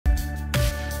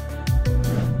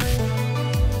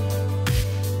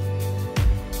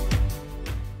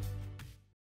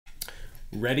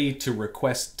ready to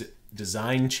request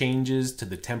design changes to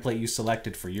the template you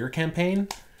selected for your campaign?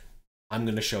 I'm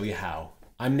going to show you how.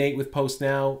 I'm Nate with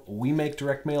PostNow. We make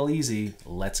direct mail easy.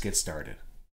 Let's get started.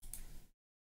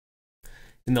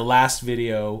 In the last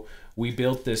video, we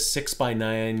built this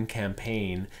 6x9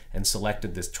 campaign and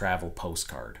selected this travel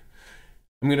postcard.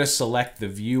 I'm going to select the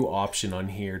view option on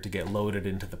here to get loaded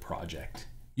into the project.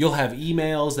 You'll have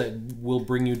emails that will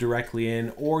bring you directly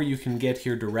in, or you can get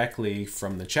here directly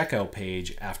from the checkout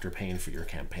page after paying for your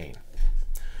campaign.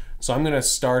 So I'm going to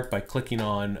start by clicking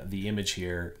on the image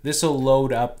here. This will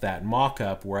load up that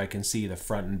mock-up where I can see the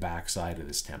front and back side of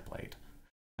this template.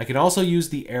 I can also use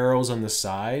the arrows on the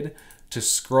side to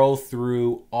scroll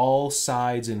through all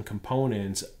sides and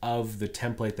components of the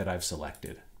template that I've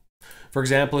selected. For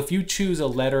example, if you choose a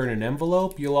letter in an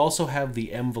envelope, you'll also have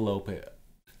the envelope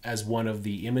as one of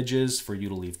the images for you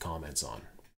to leave comments on.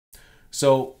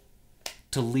 So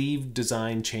to leave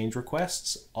design change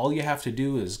requests, all you have to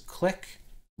do is click,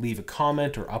 leave a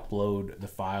comment, or upload the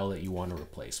file that you want to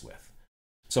replace with.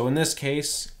 So in this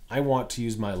case, I want to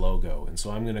use my logo, and so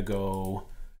I'm going to go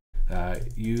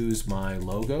use my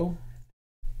logo,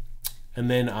 and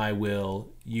then I will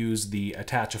use the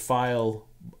attach a file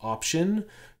option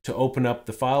to open up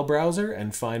the file browser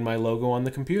and find my logo on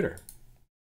the computer.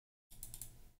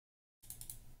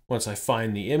 Once I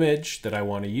find the image that I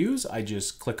want to use, I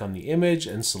just click on the image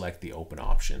and select the open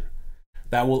option.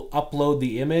 That will upload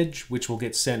the image, which will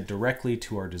get sent directly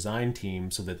to our design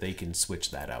team so that they can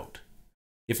switch that out.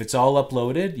 If it's all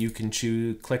uploaded, you can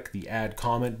click the add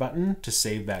comment button to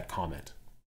save that comment.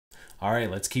 All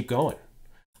right, let's keep going.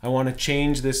 I want to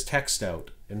change this text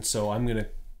out, and so I'm going to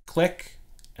click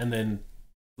and then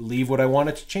leave what I want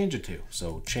it to change it to.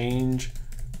 So change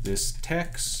this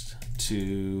text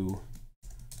to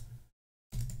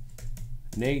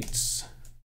Nate's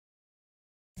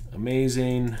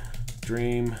amazing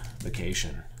dream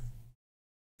vacation.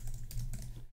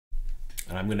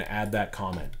 And I'm going to add that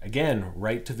comment. Again,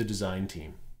 right to the design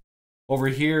team. Over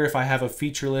here, if I have a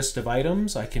feature list of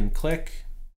items, I can click,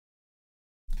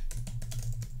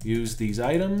 use these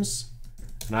items,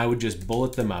 and I would just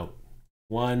bullet them out.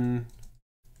 1,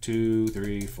 2,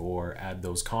 3, 4, add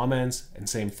those comments, and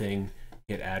same thing,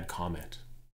 hit add comment.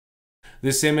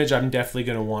 This image I'm definitely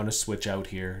going to want to switch out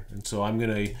here, and so I'm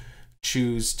going to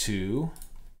choose to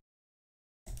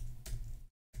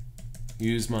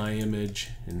use my image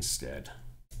instead.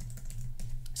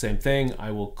 Same thing, I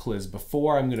will as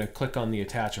before, I'm going to click on the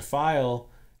attach a file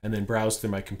and then browse through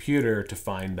my computer to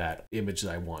find that image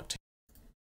that I want to.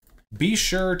 Be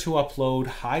sure to upload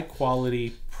high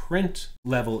quality print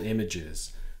level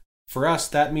images. For us,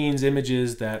 that means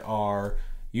images that are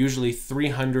usually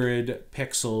 300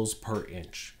 pixels per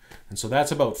inch. And so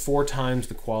that's about 4 times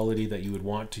the quality that you would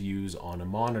want to use on a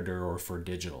monitor or for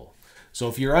digital. So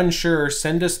if you're unsure,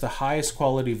 send us the highest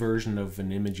quality version of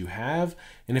an image you have,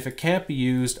 and if it can't be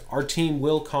used, our team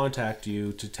will contact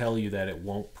you to tell you that it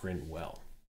won't print well.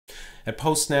 At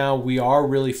PostNow, we are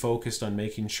really focused on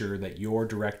making sure that your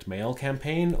direct mail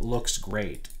campaign looks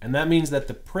great. And that means that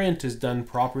the print is done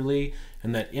properly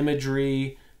and that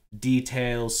imagery,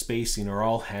 details, spacing are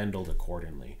all handled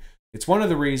accordingly. It's one of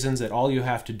the reasons that all you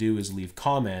have to do is leave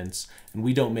comments and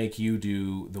we don't make you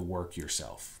do the work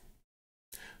yourself.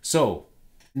 So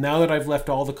now that I've left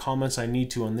all the comments I need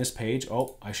to on this page,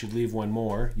 oh, I should leave one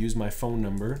more, use my phone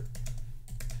number.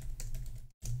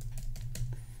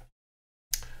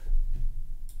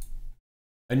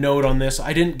 A note on this,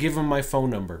 I didn't give them my phone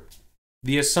number.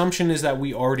 The assumption is that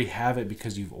we already have it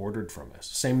because you've ordered from us.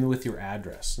 Same with your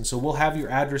address. And so we'll have your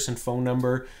address and phone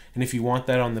number, and if you want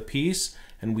that on the piece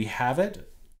and we have it,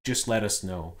 just let us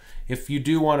know. If you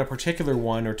do want a particular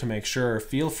one or to make sure,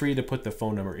 feel free to put the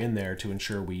phone number in there to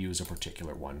ensure we use a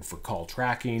particular one for call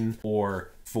tracking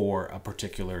or for a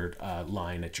particular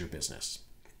line at your business.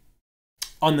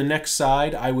 On the next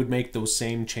side, I would make those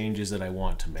same changes that I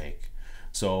want to make.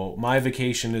 So my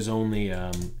vacation is only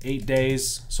 8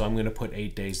 days, so I'm going to put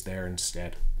 8 days there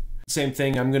instead. Same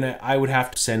thing, I would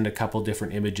have to send a couple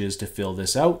different images to fill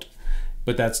this out,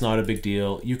 but that's not a big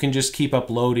deal. You can just keep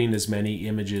uploading as many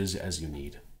images as you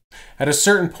need. At a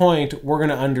certain point, we're going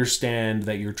to understand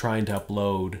that you're trying to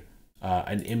upload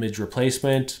an image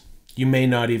replacement. You may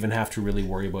not even have to really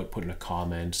worry about putting a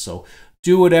comment. So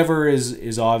do whatever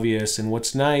is obvious. And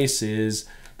what's nice is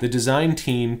the design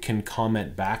team can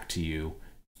comment back to you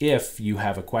if you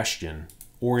have a question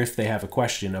or if they have a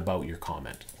question about your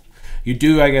comment. You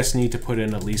do, I guess, need to put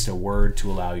in at least a word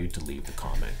to allow you to leave the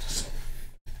comment. So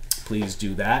please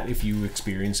do that if you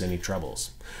experience any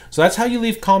troubles. So that's how you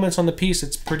leave comments on the piece.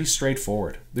 It's pretty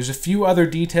straightforward. There's a few other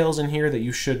details in here that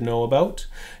you should know about.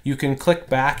 You can click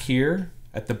back here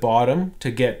at the bottom to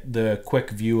get the quick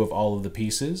view of all of the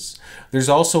pieces. There's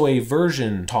also a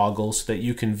version toggle so that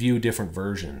you can view different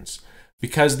versions.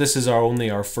 Because this is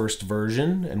only our first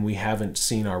version and we haven't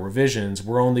seen our revisions,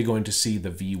 we're only going to see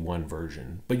the V1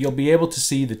 version. But you'll be able to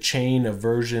see the chain of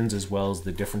versions as well as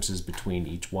the differences between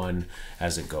each one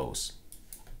as it goes.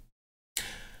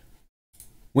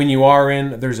 When you are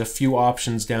in, there's a few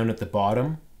options down at the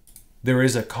bottom. There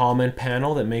is a comment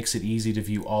panel that makes it easy to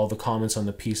view all the comments on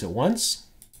the piece at once.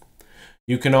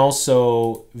 You can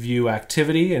also view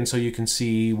activity, and so you can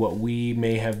see what we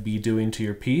may have been doing to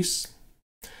your piece.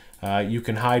 You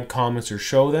can hide comments or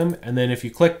show them, and then if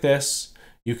you click this,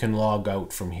 you can log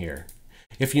out from here.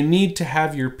 If you need to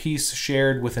have your piece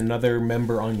shared with another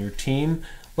member on your team,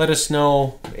 let us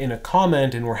know in a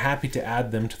comment and we're happy to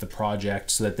add them to the project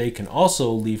so that they can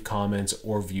also leave comments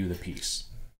or view the piece.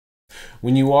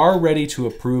 When you are ready to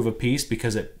approve a piece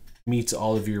because it meets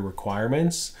all of your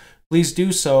requirements, please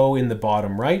do so in the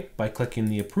bottom right by clicking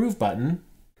the Approve button.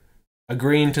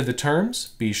 Agreeing to the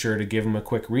terms, be sure to give them a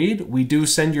quick read. We do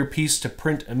send your piece to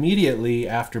print immediately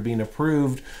after being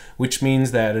approved, which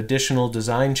means that additional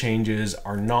design changes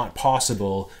are not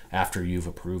possible after you've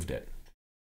approved it.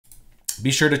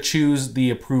 Be sure to choose the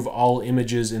Approve All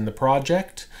Images in the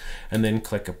project and then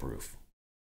click Approve.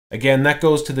 Again, that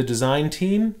goes to the design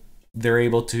team. They're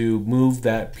able to move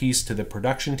that piece to the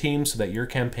production team so that your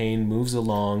campaign moves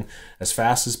along as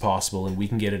fast as possible and we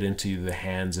can get it into the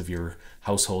hands of your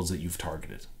households that you've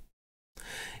targeted.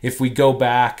 If we go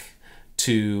back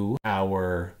to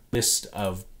our list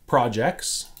of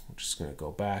projects, I'm just going to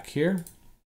go back here.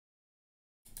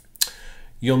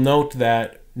 You'll note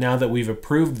that now that we've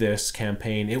approved this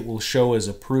campaign, it will show as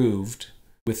approved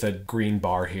with a green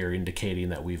bar here indicating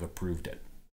that we've approved it.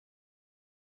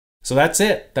 So that's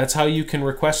it. That's how you can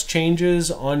request changes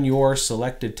on your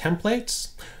selected templates.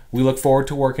 We look forward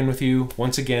to working with you.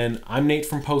 Once again, I'm Nate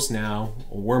from Post Now.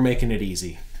 We're making it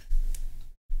easy.